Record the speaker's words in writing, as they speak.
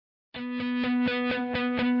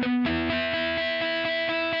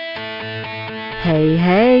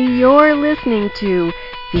Hey, you're listening to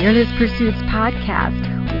Fearless Pursuits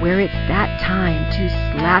Podcast, where it's that time to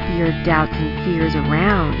slap your doubts and fears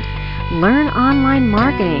around, learn online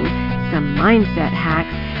marketing, some mindset hacks,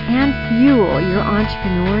 and fuel your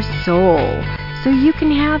entrepreneur soul so you can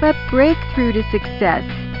have a breakthrough to success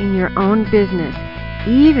in your own business,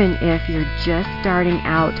 even if you're just starting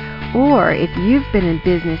out or if you've been in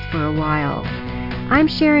business for a while. I'm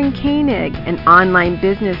Sharon Koenig, an online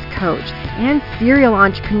business coach and serial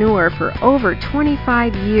entrepreneur for over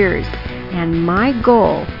 25 years, and my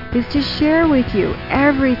goal is to share with you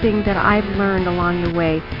everything that I've learned along the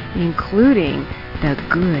way, including the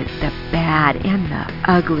good, the bad, and the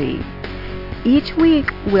ugly. Each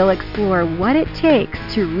week, we'll explore what it takes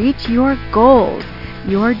to reach your goals,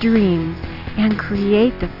 your dreams, and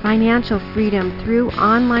create the financial freedom through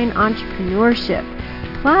online entrepreneurship.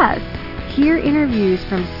 Plus, hear interviews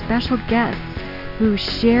from special guests who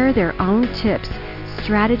share their own tips,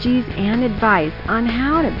 strategies, and advice on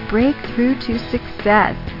how to break through to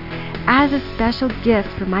success. As a special gift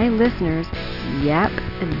for my listeners, yep,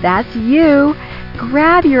 that's you,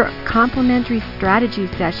 grab your complimentary strategy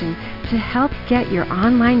session to help get your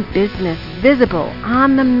online business visible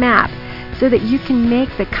on the map so that you can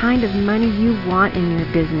make the kind of money you want in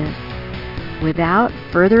your business. Without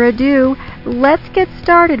further ado, let's get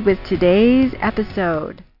started with today's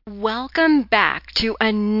episode. Welcome back to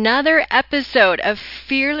another episode of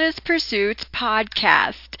Fearless Pursuits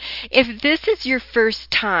Podcast. If this is your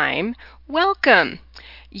first time, welcome.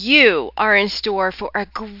 You are in store for a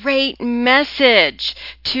great message.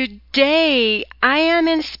 Today, I am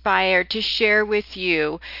inspired to share with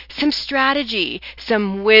you some strategy,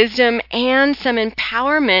 some wisdom, and some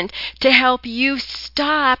empowerment to help you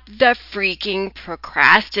stop the freaking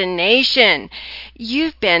procrastination.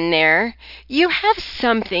 You've been there. You have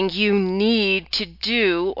something you need to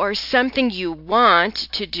do or something you want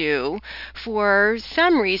to do for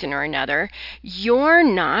some reason or another. You're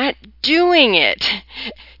not doing it.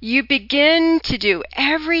 You begin to do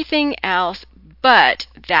everything else but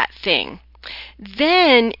that thing.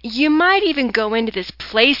 Then you might even go into this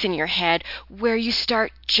place in your head where you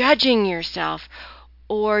start judging yourself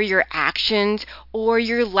or your actions or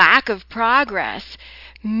your lack of progress.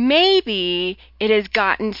 Maybe it has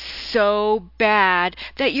gotten so bad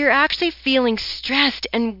that you're actually feeling stressed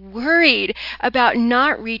and worried about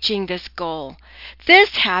not reaching this goal.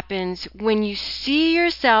 This happens when you see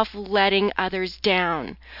yourself letting others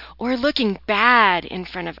down or looking bad in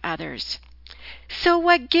front of others. So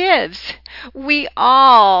what gives? We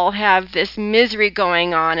all have this misery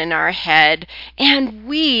going on in our head, and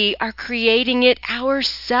we are creating it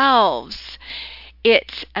ourselves.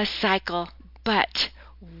 It's a cycle, but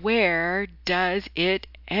where does it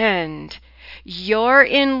end? You're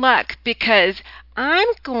in luck because I'm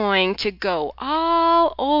going to go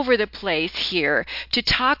all over the place here to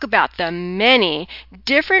talk about the many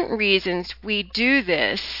different reasons we do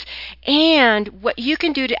this and what you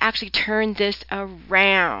can do to actually turn this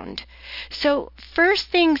around. So first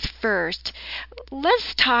things first,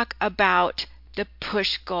 let's talk about the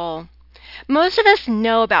push goal. Most of us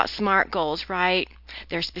know about SMART goals, right?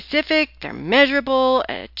 They're specific, they're measurable,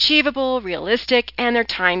 achievable, realistic, and they're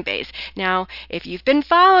time-based. Now, if you've been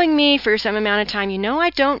following me for some amount of time, you know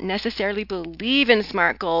I don't necessarily believe in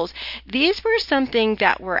SMART goals. These were something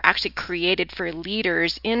that were actually created for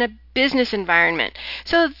leaders in a business environment.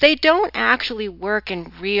 So they don't actually work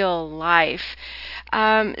in real life.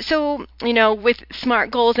 With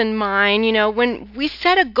SMART goals in mind, when we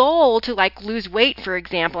set a goal to lose weight, for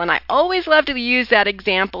example, and I always love to use that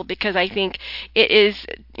example because I think it is,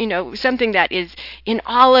 something that is in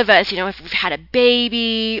all of us, if we've had a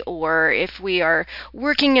baby or if we are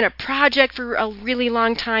working in a project for a really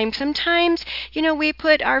long time, sometimes, we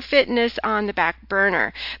put our fitness on the back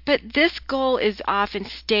burner. But this goal is often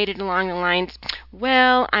stated along the lines,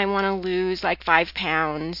 well, I want to lose 5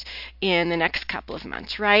 pounds in the next couple of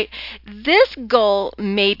months, right? This goal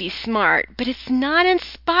may be smart, but it's not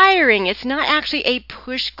inspiring. It's not actually a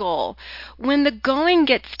push goal. When the going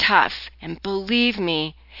gets tough, and believe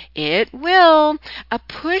me, it will, a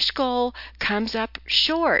push goal comes up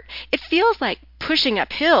short. It feels like pushing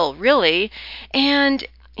uphill, really, and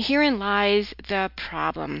herein lies the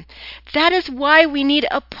problem. That is why we need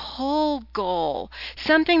a pull goal,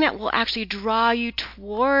 something that will actually draw you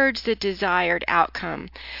towards the desired outcome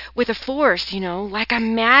with a force, like a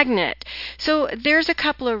magnet. So there's a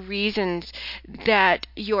couple of reasons that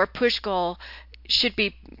your push goal should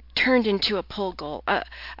be turned into a pull goal.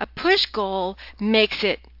 A push goal makes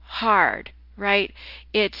it hard, right?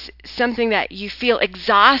 It's something that you feel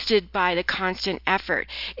exhausted by the constant effort.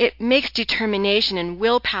 It makes determination and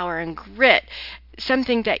willpower and grit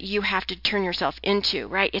something that you have to turn yourself into,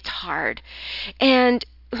 right? It's hard. And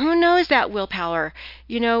who knows that willpower?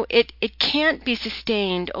 It can't be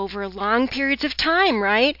sustained over long periods of time,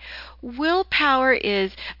 right? Willpower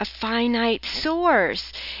is a finite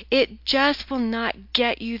source. It just will not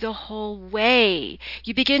get you the whole way.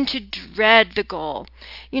 You begin to dread the goal.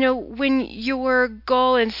 When your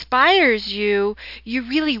goal inspires you, you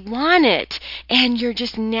really want it, and you're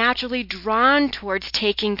just naturally drawn towards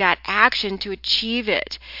taking that action to achieve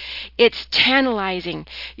it. It's tantalizing.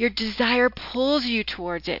 Your desire pulls you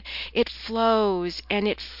towards it. It flows and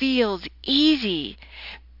it feels easy.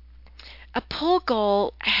 A pull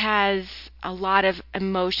goal has a lot of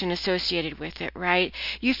emotion associated with it, right?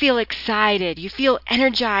 You feel excited. You feel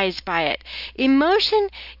energized by it. Emotion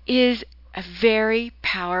is a very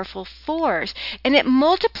powerful force, and it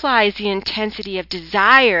multiplies the intensity of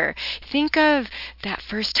desire. Think of that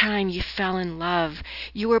first time you fell in love.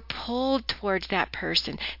 You were pulled towards that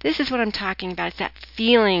person. This is what I'm talking about. It's that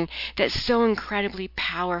feeling that's so incredibly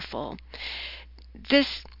powerful.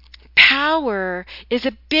 This power is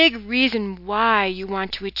a big reason why you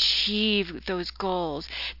want to achieve those goals.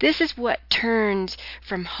 This is what turns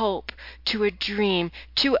from hope to a dream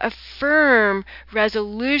to a firm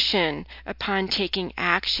resolution upon taking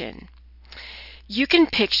action. You can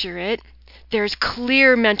picture it. There's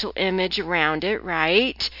clear mental image around it,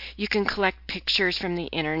 right? You can collect pictures from the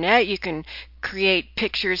internet. You can create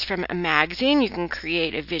pictures from a magazine. You can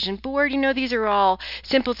create a vision board. These are all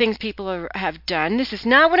simple things people have done. This is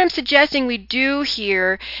not what I'm suggesting we do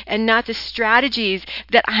here, and not the strategies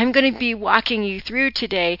that I'm going to be walking you through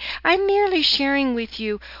today. I'm merely sharing with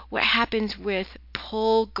you what happens with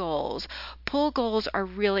pull goals. Pull goals are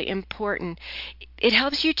really important. It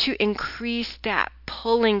helps you to increase that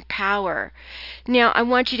pulling power. Now, I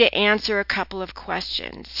want you to answer a couple of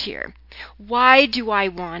questions here. Why do I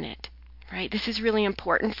want it? Right? This is really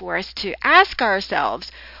important for us to ask ourselves.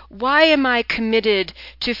 Why am I committed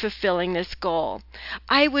to fulfilling this goal?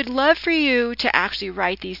 I would love for you to actually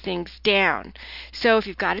write these things down. So if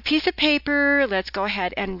you've got a piece of paper, let's go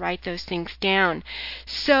ahead and write those things down.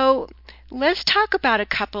 So let's talk about a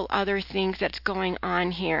couple other things that's going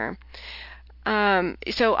on here.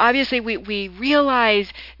 So obviously we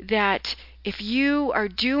realize that if you are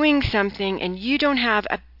doing something and you don't have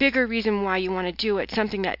a bigger reason why you want to do it,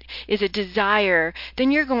 something that is a desire,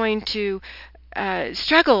 then you're going to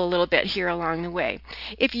struggle a little bit here along the way.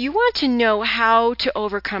 If you want to know how to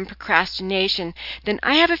overcome procrastination, then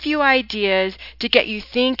I have a few ideas to get you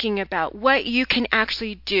thinking about what you can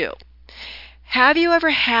actually do. Have you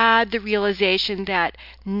ever had the realization that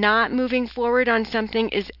not moving forward on something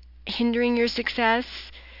is hindering your success?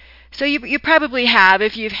 So you probably have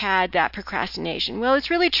if you've had that procrastination. Well, it's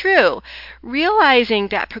really true. Realizing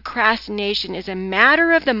that procrastination is a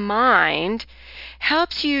matter of the mind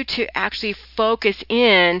helps you to actually focus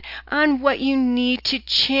in on what you need to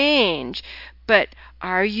change. But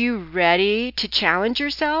are you ready to challenge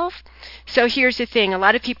yourself? So here's the thing. A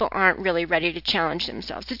lot of people aren't really ready to challenge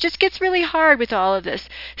themselves. It just gets really hard with all of this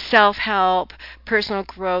self-help, personal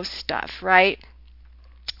growth stuff, right?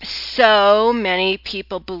 So many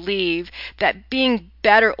people believe that being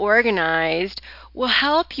better organized will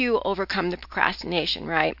help you overcome the procrastination,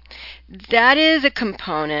 right? That is a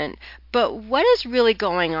component, but what is really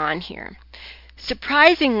going on here?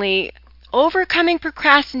 Surprisingly, overcoming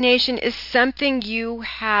procrastination is something you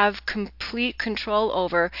have complete control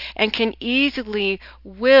over and can easily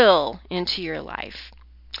will into your life.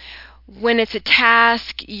 When it's a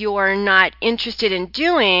task you're not interested in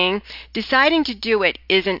doing, deciding to do it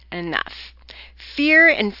isn't enough. Fear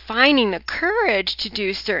and finding the courage to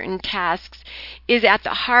do certain tasks is at the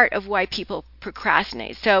heart of why people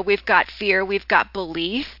procrastinate. So we've got fear, we've got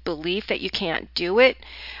belief that you can't do it,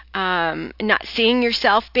 not seeing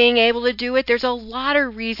yourself being able to do it. There's a lot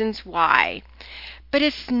of reasons why. But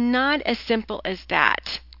it's not as simple as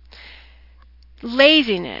that.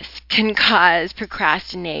 Laziness can cause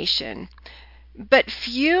procrastination, but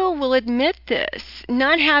few will admit this.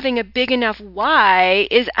 Not having a big enough why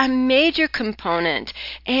is a major component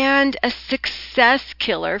and a success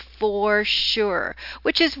killer for sure,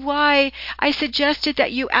 which is why I suggested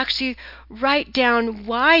that you actually write down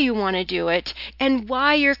why you want to do it and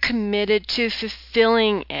why you're committed to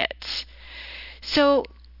fulfilling it. So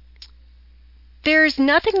there's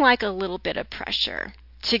nothing like a little bit of pressure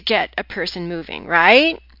to get a person moving,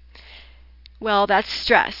 right? Well, that's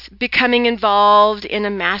stress. Becoming involved in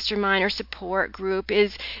a mastermind or support group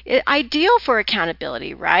is ideal for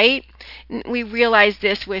accountability, right? We realize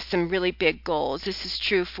this with some really big goals. This is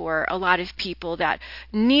true for a lot of people that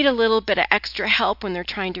need a little bit of extra help when they're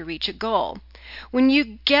trying to reach a goal. When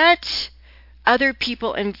you get other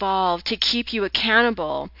people involved to keep you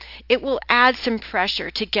accountable, it will add some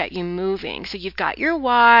pressure to get you moving. So you've got your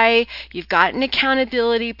why, you've got an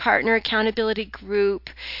accountability partner, accountability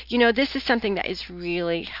group. This is something that is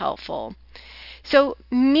really helpful. So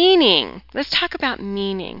meaning, let's talk about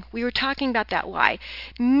meaning. We were talking about that why.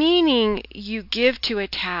 Meaning you give to a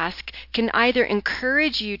task can either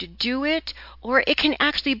encourage you to do it, or it can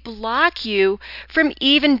actually block you from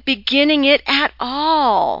even beginning it at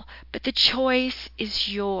all. But the choice is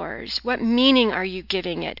yours. What meaning are you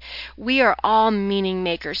giving it? We are all meaning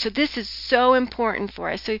makers. So this is so important for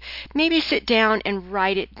us. So maybe sit down and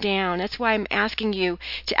write it down. That's why I'm asking you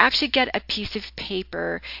to actually get a piece of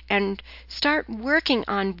paper and start working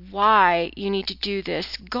on why you need to do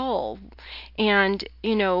this goal. And,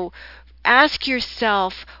 ask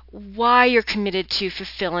yourself why you're committed to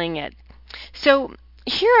fulfilling it. So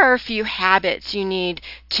here are a few habits you need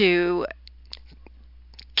to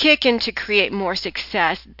kick in to create more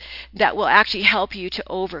success that will actually help you to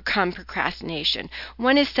overcome procrastination.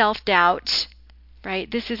 One is self-doubt, right?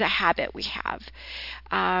 This is a habit we have.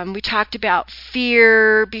 We talked about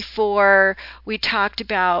fear before. We talked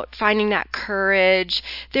about finding that courage.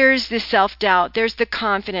 There's the self-doubt. There's the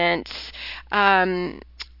confidence.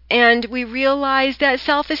 And we realize that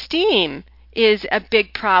self-esteem is a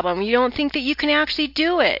big problem. You don't think that you can actually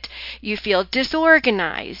do it. You feel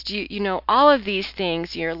disorganized. All of these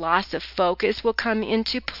things. Your loss of focus will come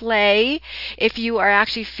into play if you are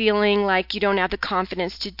actually feeling like you don't have the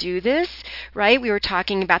confidence to do this, right? We were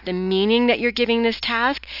talking about the meaning that you're giving this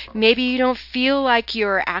task. Maybe you don't feel like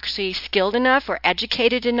you're actually skilled enough or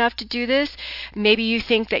educated enough to do this. Maybe you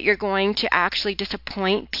think that you're going to actually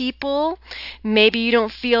disappoint people. Maybe you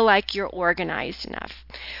don't feel like you're organized enough.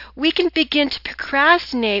 We can begin to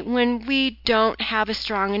procrastinate when we don't have a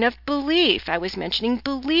strong enough belief. I was mentioning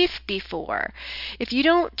belief before. If you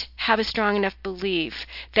don't have a strong enough belief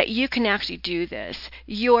that you can actually do this,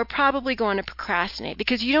 you're probably going to procrastinate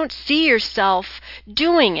because you don't see yourself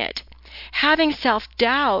doing it. Having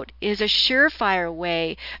self-doubt is a surefire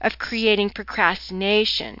way of creating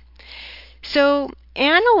procrastination. So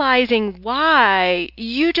analyzing why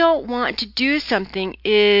you don't want to do something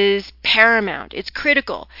is paramount. It's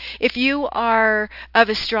critical. If you are of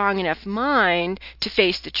a strong enough mind to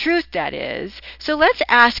face the truth, that is. So let's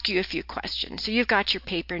ask you a few questions. So you've got your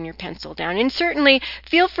paper and your pencil down. And certainly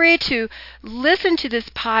feel free to listen to this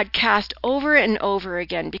podcast over and over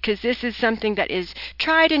again, because this is something that is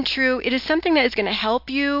tried and true. It is something that is going to help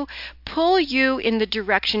you pull you in the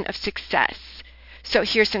direction of success. So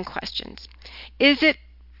here's some questions. Is it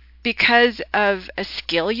because of a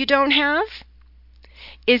skill you don't have?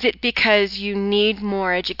 Is it because you need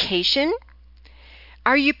more education?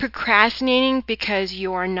 Are you procrastinating because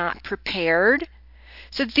you are not prepared?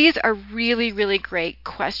 So these are really, really great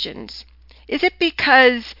questions. Is it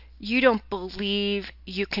because you don't believe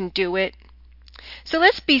you can do it? So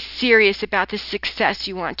let's be serious about the success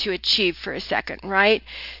you want to achieve for a second, right?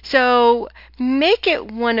 So make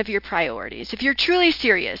it one of your priorities. If you're truly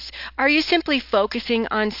serious, are you simply focusing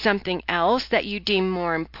on something else that you deem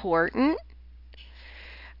more important?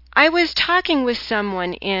 I was talking with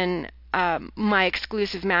someone in my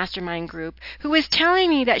exclusive mastermind group who was telling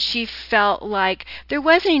me that she felt like there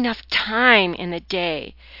wasn't enough time in the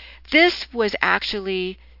day. This was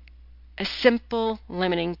actually a simple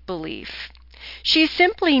limiting belief. She's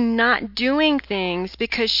simply not doing things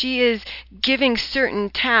because she is giving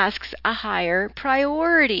certain tasks a higher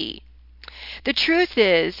priority. The truth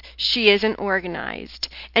is, she isn't organized,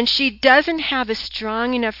 and she doesn't have a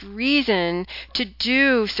strong enough reason to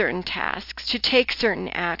do certain tasks, to take certain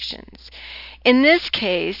actions. In this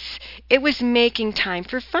case, it was making time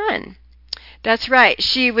for fun. That's right,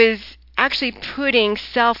 she was actually putting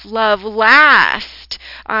self-love last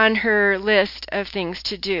on her list of things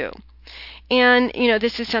to do. And,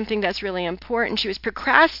 this is something that's really important. She was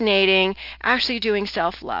procrastinating actually doing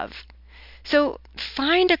self-love. So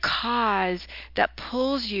find a cause that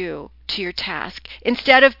pulls you to your task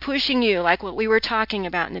instead of pushing you, like what we were talking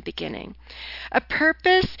about in the beginning. A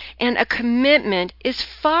purpose and a commitment is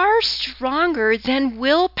far stronger than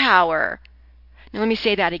willpower. Now let me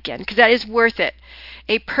say that again, because that is worth it.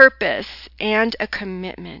 A purpose and a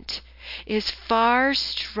commitment is far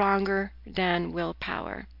stronger than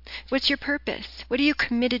willpower. What's your purpose? What are you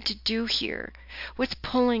committed to do here? What's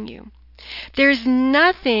pulling you? There's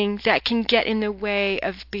nothing that can get in the way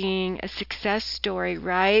of being a success story,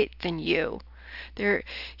 right, than you.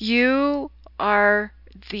 You are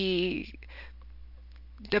the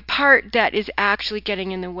part that is actually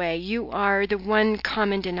getting in the way. You are the one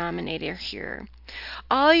common denominator here.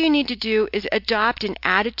 All you need to do is adopt an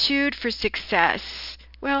attitude for success.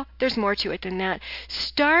 Well, there's more to it than that.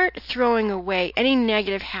 Start throwing away any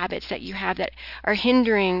negative habits that you have that are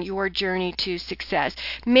hindering your journey to success.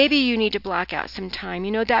 Maybe you need to block out some time.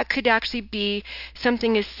 That could actually be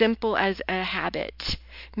something as simple as a habit.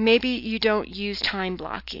 Maybe you don't use time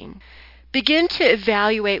blocking. Begin to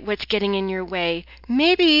evaluate what's getting in your way.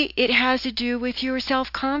 Maybe it has to do with your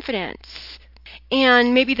self-confidence.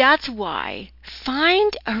 And maybe that's why.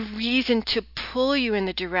 Find a reason to pull you in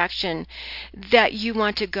the direction that you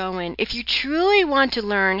want to go in. If you truly want to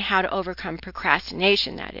learn how to overcome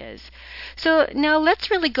procrastination, that is. So now let's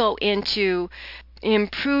really go into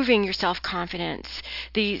improving your self-confidence,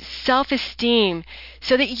 the self-esteem,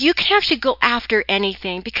 so that you can actually go after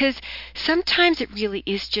anything, because sometimes it really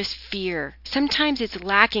is just fear. Sometimes it's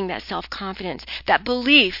lacking that self-confidence, that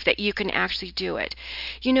belief that you can actually do it.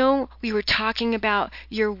 We were talking about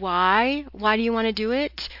your why. Why do you want to do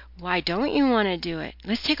it? Why don't you want to do it?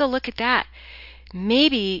 Let's take a look at that.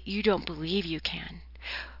 Maybe you don't believe you can.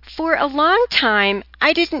 For a long time,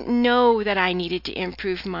 I didn't know that I needed to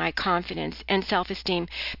improve my confidence and self-esteem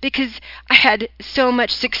because I had so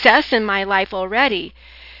much success in my life already.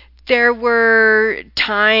 There were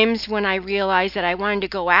times when I realized that I wanted to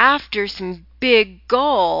go after some big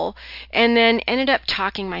goal and then ended up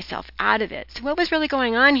talking myself out of it. So what was really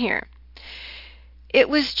going on here? It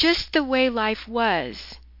was just the way life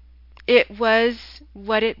was. It was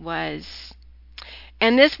what it was.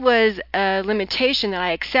 And this was a limitation that I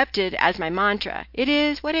accepted as my mantra. It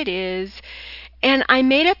is what it is. And I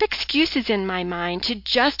made up excuses in my mind to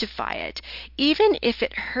justify it, even if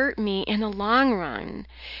it hurt me in the long run.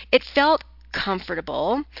 It felt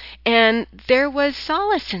comfortable, and there was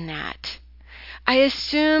solace in that. I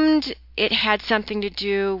assumed it had something to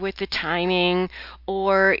do with the timing,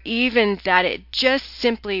 or even that it just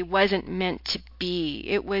simply wasn't meant to be.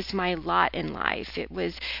 It was my lot in life. It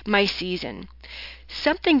was my season.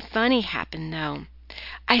 Something funny happened, though.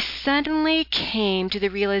 I suddenly came to the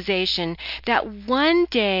realization that one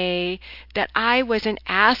day that I wasn't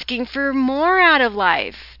asking for more out of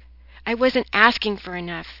life. I wasn't asking for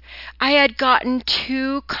enough. I had gotten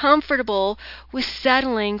too comfortable with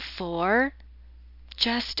settling for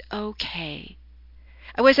just okay.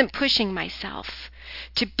 I wasn't pushing myself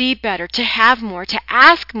to be better, to have more, to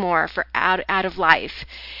ask more for out of life.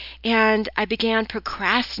 And I began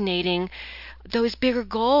procrastinating those bigger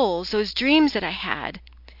goals, those dreams that I had.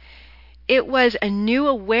 It was a new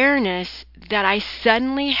awareness that I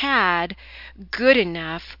suddenly had. Good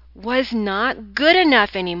enough was not good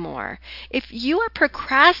enough anymore. If you are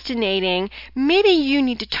procrastinating, maybe you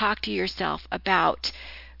need to talk to yourself about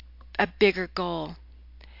a bigger goal.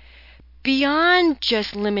 Beyond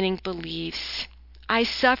just limiting beliefs, I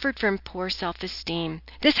suffered from poor self-esteem.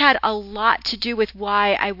 This had a lot to do with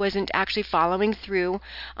why I wasn't actually following through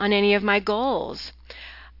on any of my goals.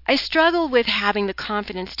 I struggled with having the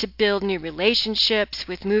confidence to build new relationships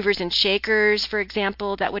with movers and shakers, for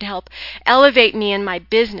example, that would help elevate me in my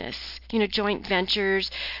business. Joint ventures,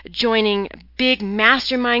 joining big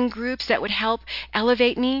mastermind groups that would help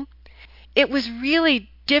elevate me. It was really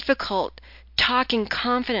difficult talking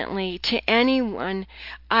confidently to anyone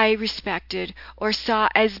I respected or saw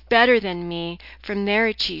as better than me from their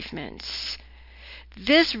achievements.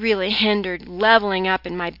 This really hindered leveling up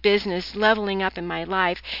in my business, leveling up in my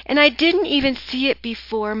life, and I didn't even see it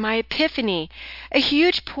before my epiphany. A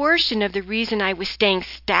huge portion of the reason I was staying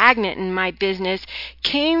stagnant in my business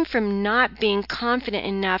came from not being confident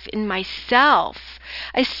enough in myself.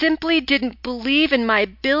 I simply didn't believe in my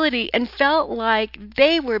ability and felt like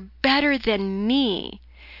they were better than me.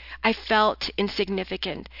 I felt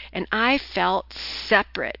insignificant, and I felt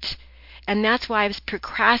separate. And that's why I was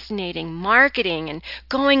procrastinating marketing and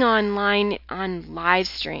going online on live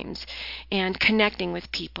streams and connecting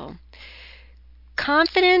with people.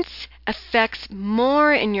 Confidence affects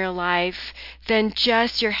more in your life than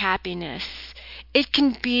just your happiness. It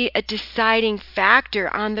can be a deciding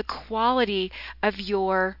factor on the quality of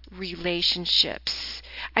your relationships.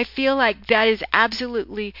 I feel like that is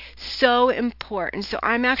absolutely so important. So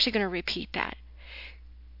I'm actually going to repeat that.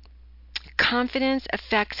 Confidence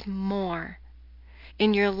affects more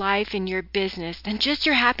in your life, in your business, than just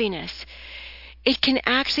your happiness. It can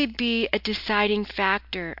actually be a deciding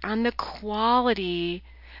factor on the quality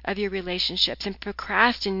of your relationships. And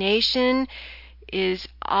procrastination is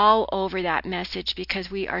all over that message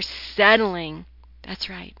because we are settling. That's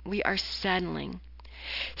right, we are settling.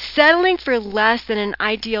 Settling for less than an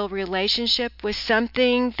ideal relationship was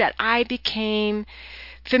something that I became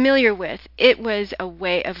familiar with. It was a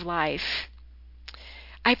way of life.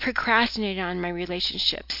 I procrastinated on my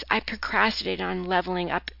relationships. I procrastinated on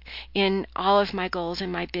leveling up in all of my goals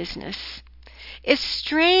in my business. It's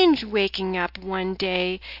strange waking up one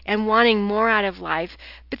day and wanting more out of life,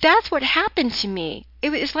 but that's what happened to me. It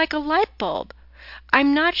was like a light bulb.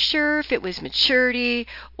 I'm not sure if it was maturity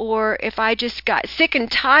or if I just got sick and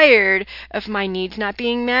tired of my needs not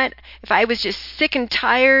being met, if I was just sick and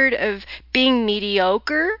tired of being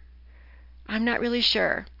mediocre. I'm not really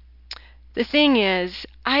sure. The thing is,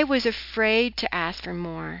 I was afraid to ask for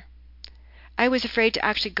more. I was afraid to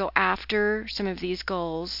actually go after some of these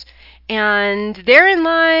goals. And therein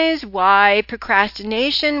lies why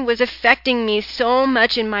procrastination was affecting me so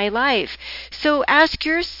much in my life. So ask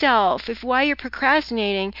yourself if why you're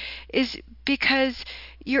procrastinating is because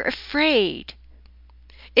you're afraid.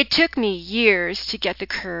 It took me years to get the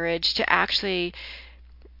courage to actually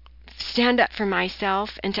stand up for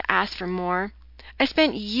myself and to ask for more. I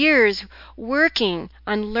spent years working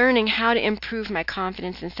on learning how to improve my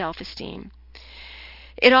confidence and self-esteem.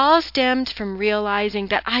 It all stemmed from realizing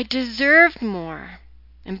that I deserved more.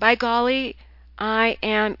 And by golly, I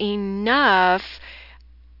am enough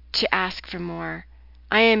to ask for more.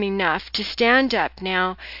 I am enough to stand up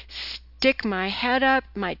now, stick my head up,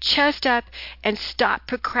 my chest up, and stop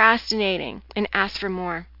procrastinating and ask for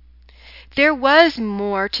more. There was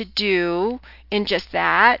more to do in just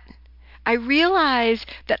that. I realized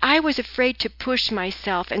that I was afraid to push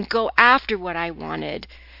myself and go after what I wanted.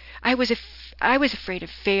 I was afraid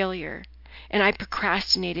of failure, and I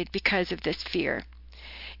procrastinated because of this fear.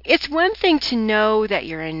 It's one thing to know that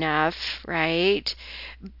you're enough, right?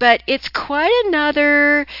 But it's quite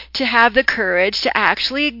another to have the courage to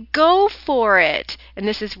actually go for it. And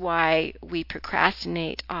this is why we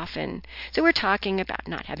procrastinate often. So we're talking about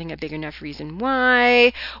not having a big enough reason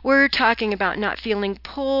why. We're talking about not feeling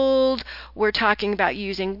pulled. We're talking about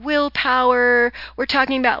using willpower. We're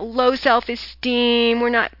talking about low self-esteem. We're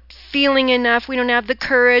not feeling enough. We don't have the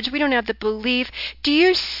courage. We don't have the belief. Do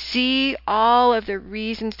you see all of the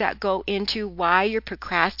reasons that go into why you're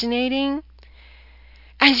procrastinating?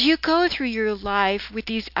 As you go through your life with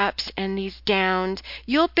these ups and these downs,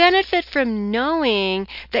 you'll benefit from knowing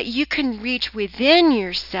that you can reach within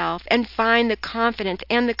yourself and find the confidence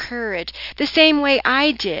and the courage the same way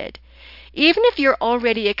I did. Even if you're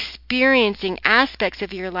already experiencing aspects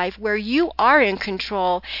of your life where you are in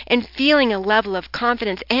control and feeling a level of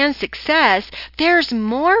confidence and success, there's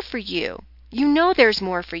more for you. You know there's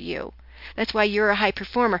more for you. That's why you're a high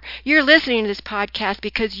performer. You're listening to this podcast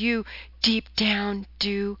because you deep down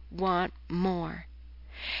do want more.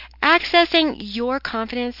 Accessing your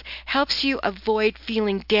confidence helps you avoid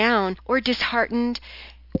feeling down or disheartened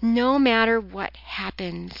no matter what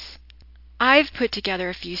happens. I've put together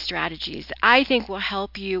a few strategies that I think will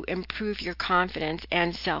help you improve your confidence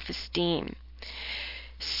and self-esteem.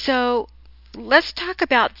 So let's talk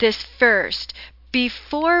about this first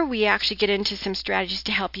before we actually get into some strategies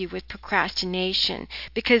to help you with procrastination,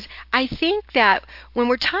 because I think that when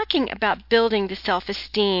we're talking about building the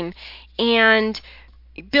self-esteem and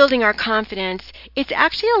building our confidence, it's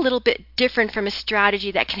actually a little bit different from a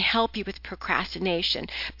strategy that can help you with procrastination.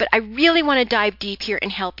 But I really want to dive deep here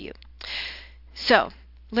and help you. So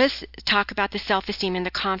let's talk about the self-esteem and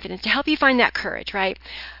the confidence to help you find that courage, right?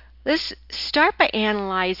 Let's start by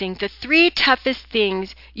analyzing the 3 toughest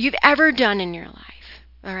things you've ever done in your life.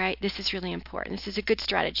 All right, this is really important. This is a good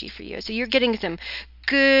strategy for you. So you're getting some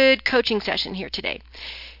good coaching session here today.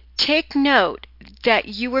 Take note that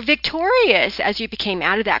you were victorious as you became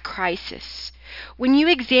out of that crisis. When you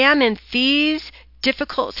examine these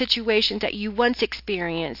difficult situations that you once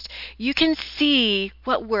experienced, you can see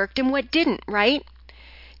what worked and what didn't, right?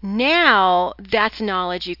 Now, that's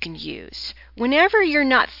knowledge you can use. Whenever you're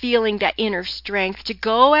not feeling that inner strength to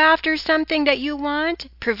go after something that you want,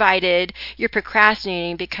 provided you're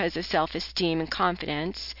procrastinating because of self-esteem and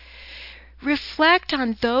confidence, reflect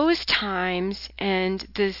on those times and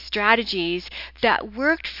the strategies that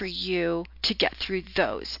worked for you to get through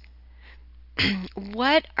those.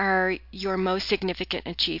 What are your most significant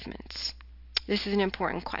achievements? This is an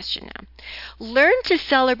important question now. Learn to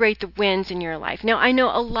celebrate the wins in your life. Now, I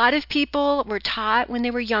know a lot of people were taught when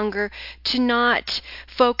they were younger to not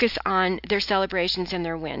focus on their celebrations and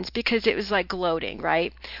their wins because it was like gloating,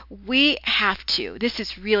 right? We have to. This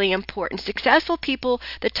is really important. Successful people,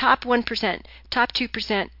 the top 1%, top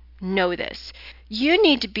 2%, know this. You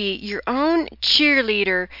need to be your own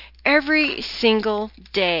cheerleader every single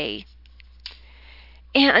day.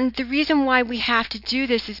 And the reason why we have to do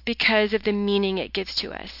this is because of the meaning it gives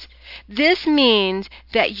to us. This means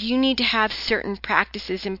that you need to have certain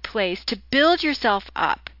practices in place to build yourself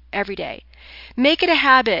up every day. Make it a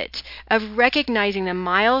habit of recognizing the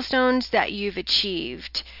milestones that you've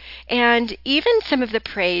achieved and even some of the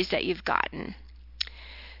praise that you've gotten.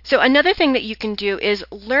 So another thing that you can do is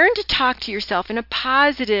learn to talk to yourself in a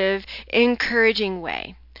positive, encouraging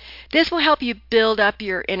way. This will help you build up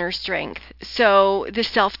your inner strength. So the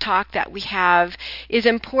self-talk that we have is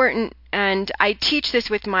important, and I teach this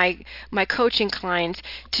with my coaching clients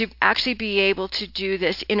to actually be able to do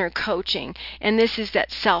this inner coaching. And this is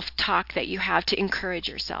that self-talk that you have to encourage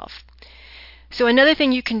yourself. So another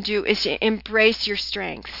thing you can do is to embrace your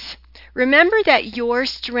strengths. Remember that your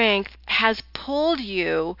strength has pulled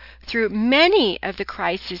you through many of the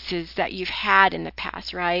crises that you've had in the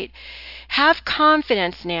past, right? Have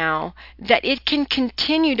confidence now that it can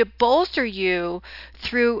continue to bolster you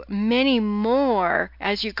through many more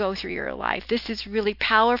as you go through your life. This is really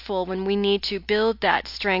powerful when we need to build that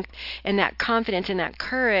strength and that confidence and that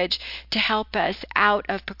courage to help us out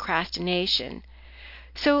of procrastination.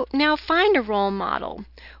 So now find a role model.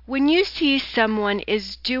 When you see someone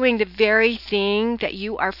is doing the very thing that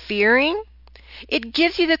you are fearing, it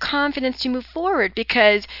gives you the confidence to move forward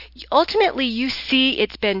because ultimately you see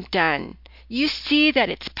it's been done. You see that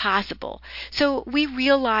it's possible. So we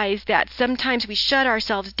realize that sometimes we shut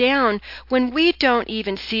ourselves down when we don't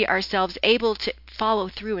even see ourselves able to follow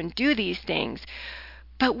through and do these things.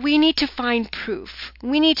 But we need to find proof.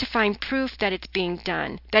 We need to find proof that it's being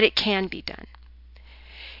done, that it can be done.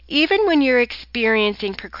 Even when you're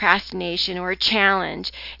experiencing procrastination or a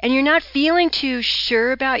challenge and you're not feeling too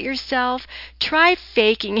sure about yourself, try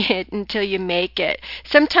faking it until you make it.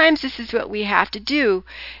 Sometimes this is what we have to do.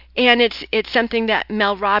 And it's something that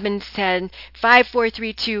Mel Robbins said, 5, 4,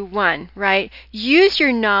 3, 2, 1, right? Use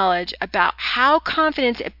your knowledge about how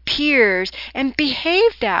confidence appears and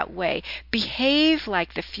behave that way. Behave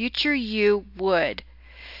like the future you would.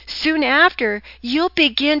 Soon after, you'll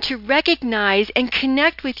begin to recognize and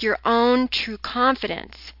connect with your own true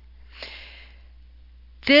confidence.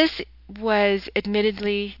 This was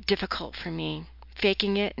admittedly difficult for me,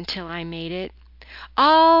 faking it until I made it.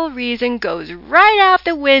 All reason goes right out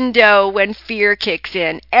the window when fear kicks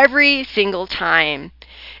in every single time.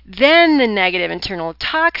 Then the negative internal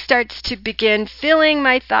talk starts to begin filling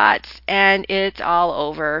my thoughts, and it's all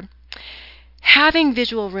over. Having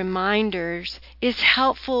visual reminders is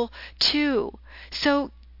helpful too.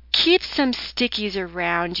 So keep some stickies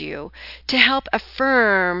around you to help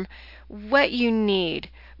affirm what you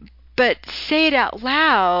need. But say it out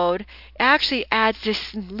loud actually adds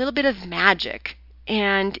this little bit of magic.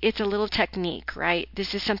 And it's a little technique, right?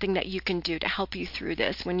 This is something that you can do to help you through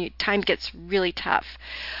this when time gets really tough.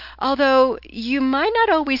 Although you might not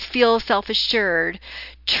always feel self-assured,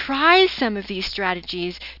 try some of these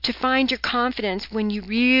strategies to find your confidence when you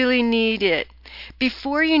really need it.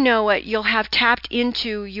 Before you know it, you'll have tapped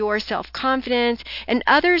into your self-confidence, and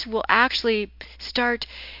others will actually start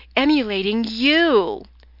emulating you.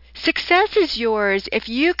 Success is yours if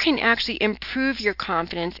you can actually improve your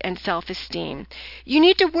confidence and self-esteem. You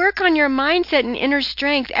need to work on your mindset and inner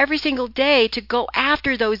strength every single day to go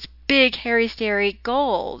after those big, hairy, starry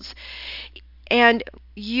goals. And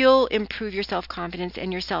you'll improve your self-confidence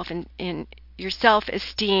and your self-esteem,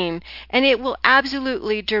 and it will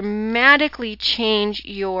absolutely dramatically change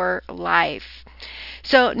your life.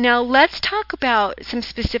 So now let's talk about some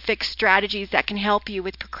specific strategies that can help you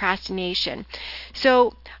with procrastination.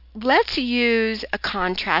 So let's use a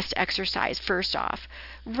contrast exercise first off.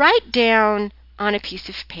 Write down on a piece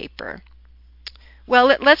of paper.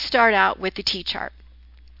 Well, let's start out with the T-chart.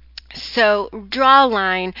 So draw a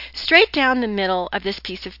line straight down the middle of this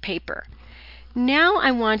piece of paper. Now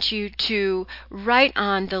I want you to write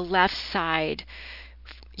on the left side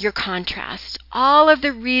your contrast, all of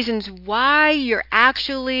the reasons why you're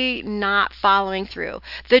actually not following through,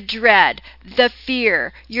 the dread, the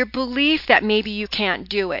fear, your belief that maybe you can't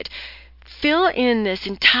do it. Fill in this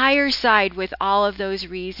entire side with all of those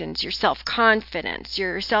reasons, your self-confidence,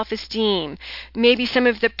 your self-esteem, maybe some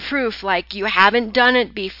of the proof like you haven't done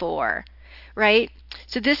it before, right?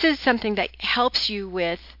 So this is something that helps you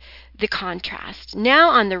with the contrast. Now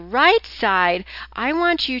on the right side, I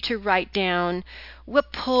want you to write down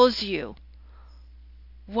what pulls you,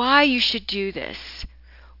 why you should do this,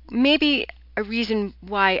 maybe a reason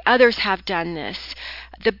why others have done this,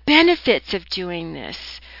 the benefits of doing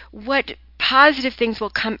this, what positive things will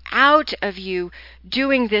come out of you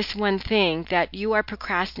doing this one thing that you are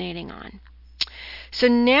procrastinating on. So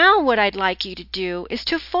now what I'd like you to do is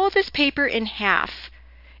to fold this paper in half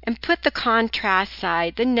and put the contrast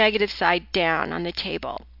side, the negative side, down on the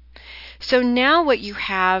table. So now what you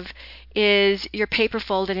have is your paper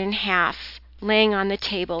folded in half, laying on the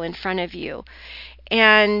table in front of you.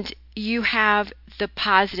 And you have the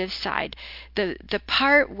positive side, the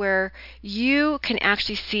part where you can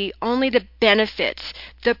actually see only the benefits,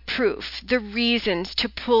 the proof, the reasons to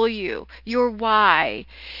pull you, your why.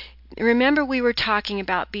 Remember we were talking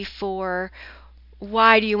about before,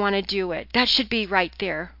 why do you want to do it? That should be right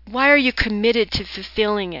there. Why are you committed to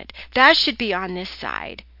fulfilling it? That should be on this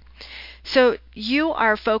side. So you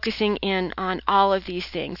are focusing in on all of these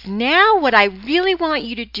things. Now what I really want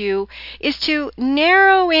you to do is to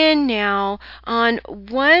narrow in now on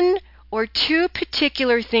one or two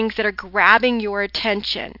particular things that are grabbing your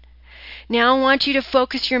attention. Now I want you to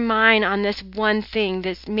focus your mind on this one thing,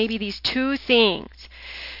 maybe these two things.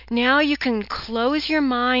 Now you can close your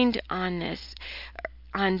mind on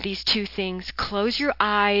these two things. Close your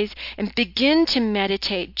eyes and begin to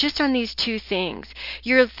meditate just on these two things.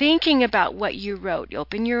 You're thinking about what you wrote.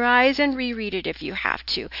 Open your eyes and reread it if you have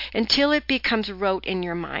to, until it becomes rote in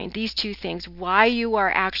your mind. These two things, why you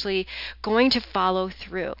are actually going to follow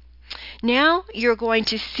through. Now you're going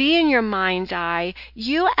to see in your mind's eye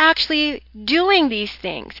you actually doing these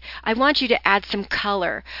things. I want you to add some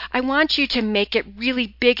color. I want you to make it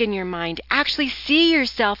really big in your mind. Actually see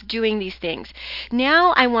yourself doing these things.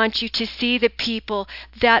 Now I want you to see the people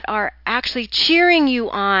that are actually cheering you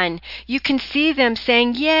on. You can see them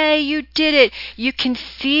saying, "Yay, you did it." You can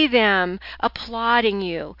see them applauding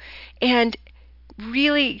you and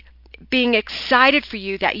really being excited for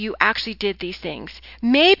you that you actually did these things.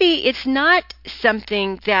 Maybe it's not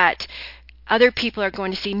something that other people are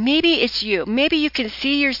going to see. Maybe it's you. Maybe you can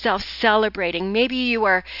see yourself celebrating. Maybe you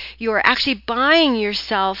are actually buying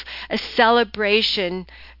yourself a celebration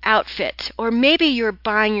outfit, or maybe you're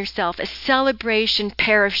buying yourself a celebration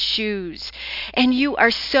pair of shoes, and you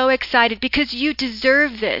are so excited because you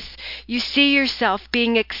deserve this. You see yourself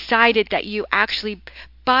being excited that you actually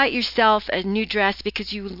bought yourself a new dress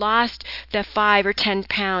because you lost the 5 or 10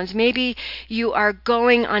 pounds. Maybe you are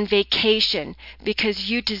going on vacation because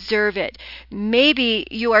you deserve it. Maybe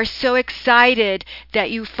you are so excited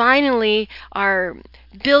that you finally are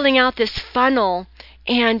building out this funnel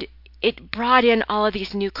and it brought in all of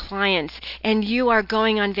these new clients and you are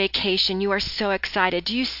going on vacation. You are so excited.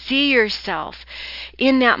 Do you see yourself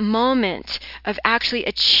in that moment of actually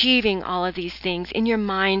achieving all of these things in your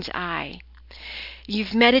mind's eye?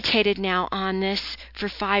 You've meditated now on this for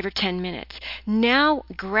 5 or 10 minutes. Now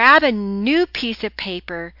grab a new piece of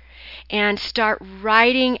paper and start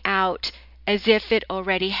writing out as if it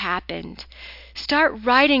already happened. Start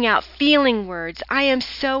writing out feeling words. I am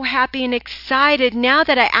so happy and excited now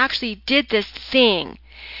that I actually did this thing.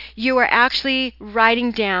 You are actually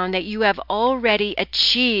writing down that you have already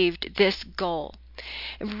achieved this goal.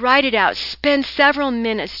 Write it out. Spend several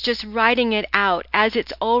minutes just writing it out as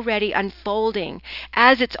it's already unfolding,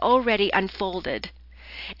 as it's already unfolded.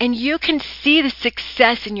 And you can see the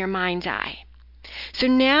success in your mind's eye. So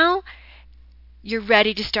now you're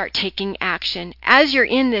ready to start taking action. As you're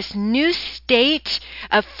in this new state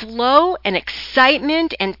of flow and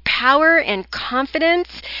excitement and power and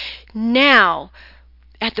confidence, now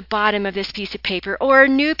at the bottom of this piece of paper or a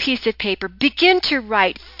new piece of paper, begin to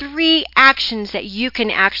write 3 actions that you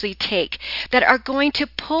can actually take that are going to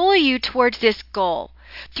pull you towards this goal.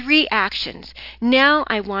 3 actions. Now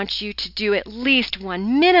I want you to do at least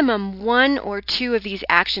one, minimum 1 or 2 of these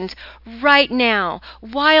actions right now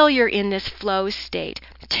while you're in this flow state.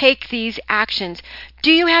 Take these actions.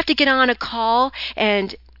 Do you have to get on a call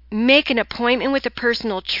and make an appointment with a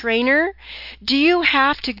personal trainer? Do you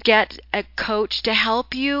have to get a coach to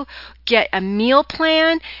help you get a meal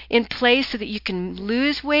plan in place so that you can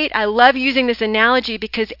lose weight? I love using this analogy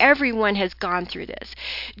because everyone has gone through this.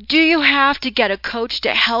 Do you have to get a coach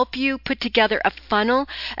to help you put together a funnel,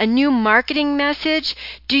 a new marketing message?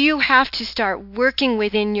 Do you have to start working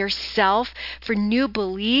within yourself for new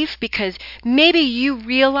belief because maybe you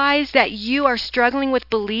realize that you are struggling with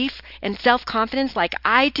belief and self-confidence like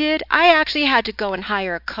I did? I actually had to go and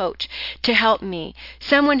hire a coach to help me,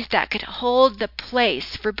 someone that could hold the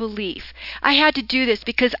place for belief. belief. I had to do this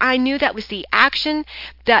because I knew that was the action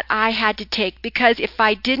that I had to take, because if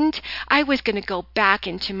I didn't, I was going to go back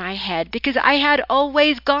into my head, because I had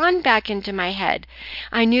always gone back into my head.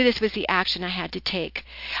 I knew this was the action I had to take.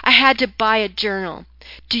 I had to buy a journal.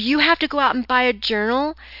 Do you have to go out and buy a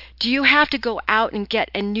journal? Do you have to go out and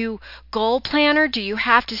get a new goal planner? Do you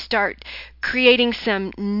have to start creating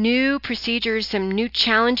some new procedures, some new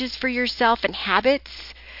challenges for yourself and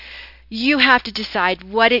habits? You have to decide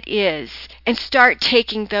what it is and start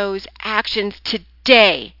taking those actions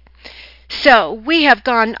today. So we have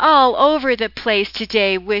gone all over the place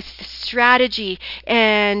today with strategy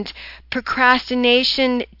and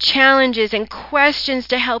procrastination challenges and questions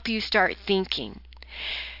to help you start thinking.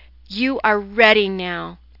 You are ready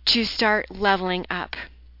now to start leveling up.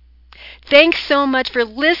 Thanks so much for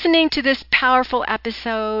listening to this powerful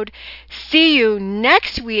episode. See you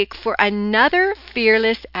next week for another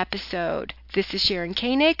Fearless episode. This is Sharon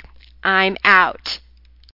Koenig. I'm out.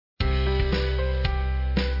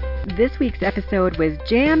 This week's episode was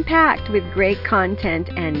jam-packed with great content,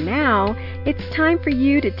 and now it's time for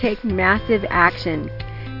you to take massive action.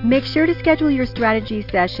 Make sure to schedule your strategy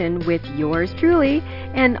session with yours truly,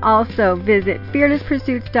 and also visit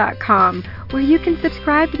fearlesspursuits.com, where you can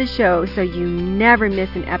subscribe to the show so you never miss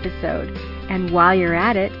an episode. And while you're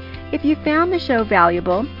at it, if you found the show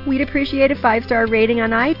valuable, we'd appreciate a 5-star rating on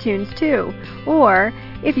iTunes too. Or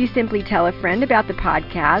if you simply tell a friend about the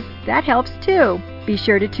podcast, that helps too. Be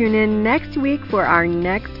sure to tune in next week for our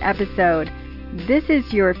next episode. This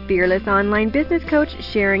is your Fearless Online Business Coach,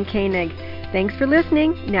 Sharon Koenig. Thanks for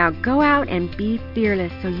listening. Now go out and be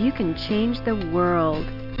fearless so you can change the world.